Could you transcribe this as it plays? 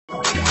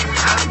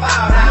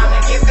fall down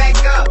and get back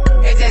up.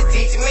 It just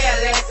teach me a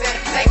lesson.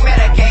 Take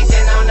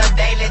medication on the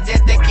daily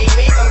just to keep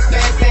me from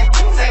stressing.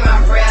 Say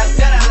my prayers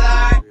to the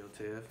Lord. Real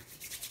Tev.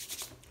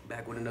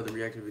 Back with another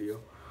reaction video.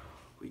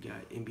 We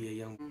got NBA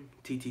Young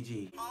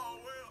TTG.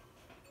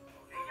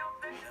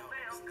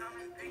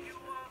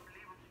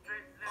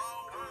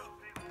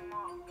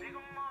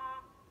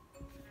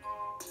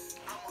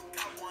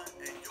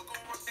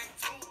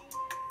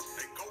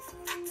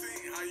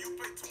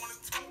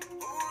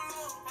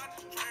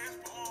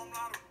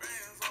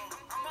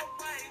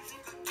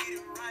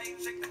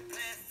 Check the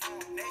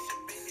platform, nation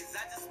business.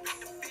 I just spent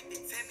the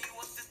 50. Tell me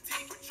what's the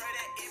tick. Portray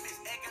that image,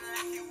 acting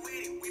like you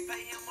with it. We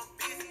pay him a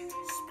business.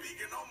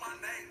 Speaking on my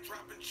name,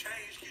 dropping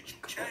change, get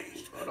you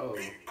changed.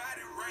 Big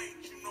body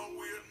range, you know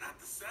we're not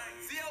the same.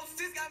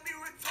 CO6 got me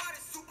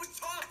retarded,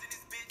 supercharged in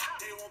this bitch.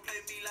 They won't play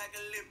me like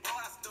a little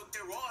boy. I stuck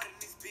their rod in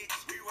this bitch.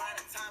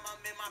 Rewind the time I'm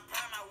in my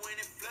prime, I went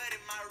and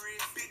flooded my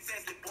wrist. Bitch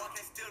ass little boy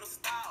can't steal the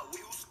style. We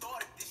who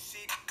started this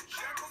shit.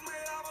 Shackles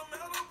made out of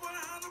metal, but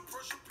behind the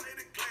pressure plate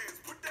of glass.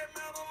 Put that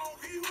metal on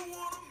he who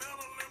want a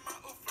medal in my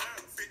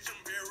affairs. Bitch, I'm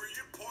very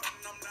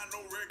important, I'm not no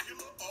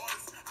regular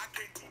artist. I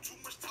can't do too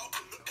much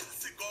talking, look at the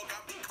cigar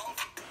got me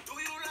coughing. Do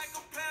you like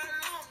a pair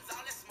of lungs? All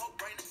that smoke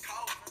bring the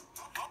coffin.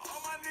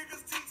 All my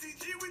niggas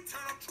TTG, we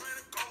turn up trying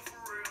to go for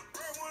real.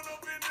 Bird went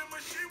up in the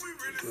machine, we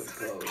really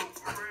said go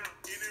for real.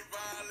 Any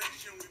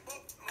violation, we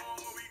both know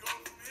where we go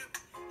from here.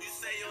 You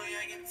say you're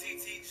young and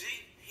TTG,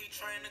 he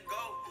trying to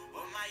go.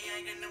 But my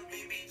young and them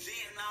BBG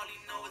and all he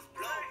know is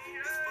blow.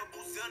 This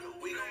football zilla,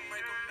 we gon'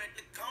 make him at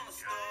the corner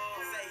store.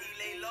 Say he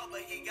lay low,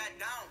 but he got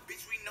down.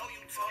 Bitch, we know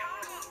you tall.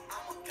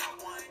 I'ma count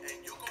one, and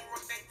you gon'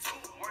 work that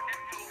two.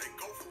 They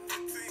go for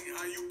 15,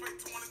 how you pay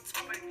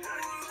 22? I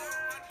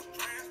just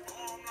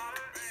transform, lot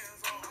of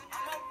bands on.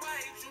 I'm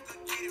alright, you can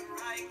get it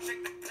right. Check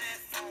the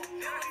platform.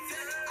 Never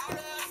tell it, all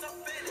of us are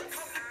failing.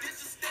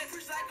 Confidential steps,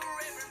 preach like a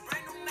reverend.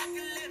 Bring him back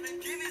to living,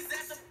 give his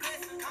ass a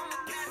blessing. Come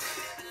and catch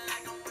it, living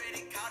like I'm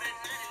ready, caught at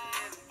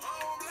 9-11.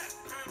 Oh, black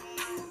panel,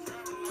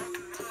 driving like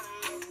a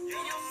 9-11.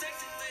 In your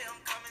section, where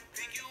I'm coming,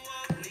 pick you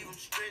up. Leave him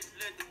straight,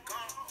 let the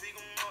gun pick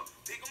him up,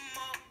 pick him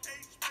up.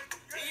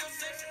 In your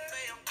section,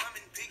 where I'm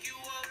coming, pick you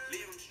up.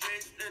 Leave him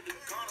straight, let the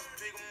gun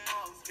pick him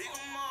up, pick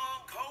him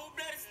up.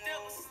 Cold-blooded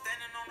steppers,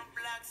 standing on the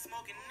block,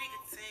 smoking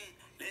nicotine.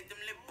 Let them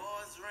little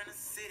boys run the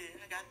city,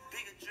 I got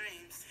bigger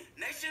dreams.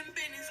 Nation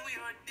business, we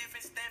are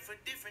different, stand for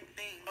different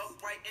things.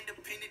 Upright,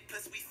 independent,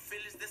 plus we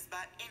feelers, that's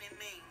by any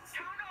means.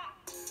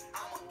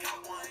 I'ma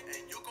count one,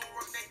 and you gon'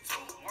 work that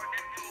two.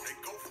 They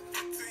go for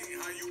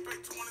 15, how you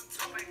pay 22?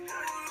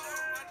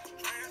 I just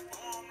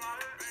transform, lot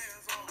of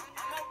bands on.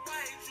 I'm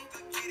alright, you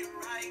can get it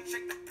right,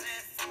 check the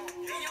platform.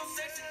 In your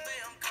section,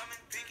 babe, I'm coming,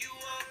 pick you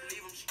up.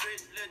 Leave them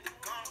straight, let the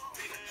gun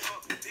pick them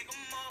up, pick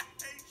them up.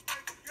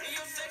 In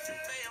your section,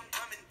 babe, I'm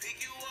coming, pick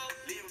you up.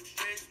 Leave them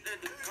straight,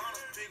 let the gun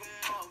pick them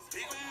up,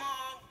 pick them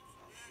up.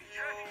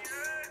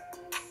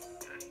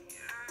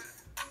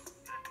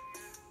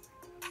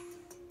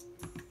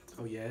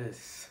 Oh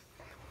yes,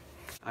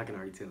 I can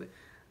already tell it.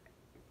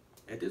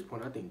 At this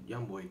point, I think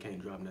Youngboy can't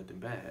drop nothing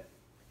bad.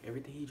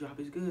 Everything he drop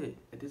is good.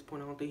 At this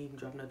point, I don't think he can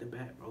drop nothing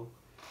bad, bro.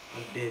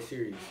 I'm dead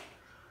serious.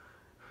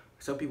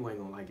 Some people ain't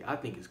gonna like it. I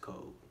think it's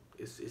cold.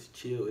 It's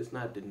chill. It's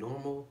not the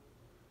normal.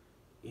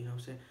 You know what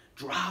I'm saying?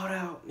 Drought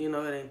out. You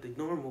know, it ain't the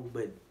normal,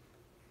 but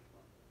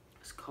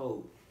it's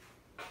cold.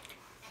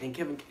 And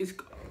Kevin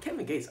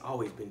Gates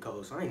always been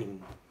cold, so I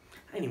ain't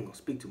even gonna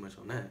speak too much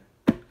on that.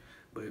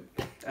 But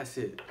that's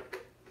it.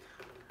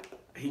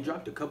 He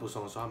dropped a couple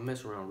songs, so I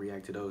mess around,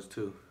 react to those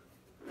too.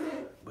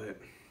 But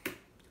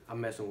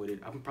I'm messing with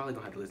it. I'm probably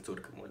gonna have to listen to it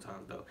a couple more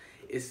times though.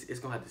 It's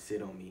gonna have to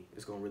sit on me.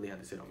 It's gonna really have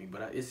to sit on me.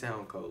 But it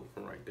sound cold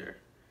from right there.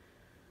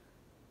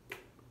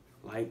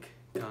 Like,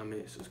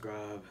 comment,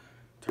 subscribe,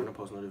 turn on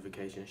post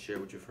notifications, share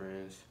with your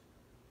friends.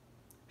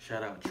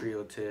 Shout out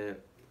Trio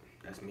Ted.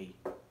 That's me.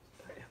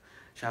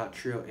 Shout out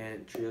Trio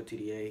Ant, Trio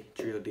TDA,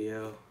 Trio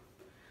DL.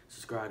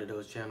 Subscribe to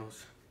those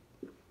channels.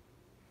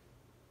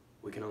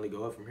 We can only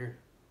go up from here.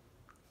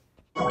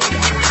 I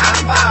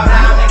fall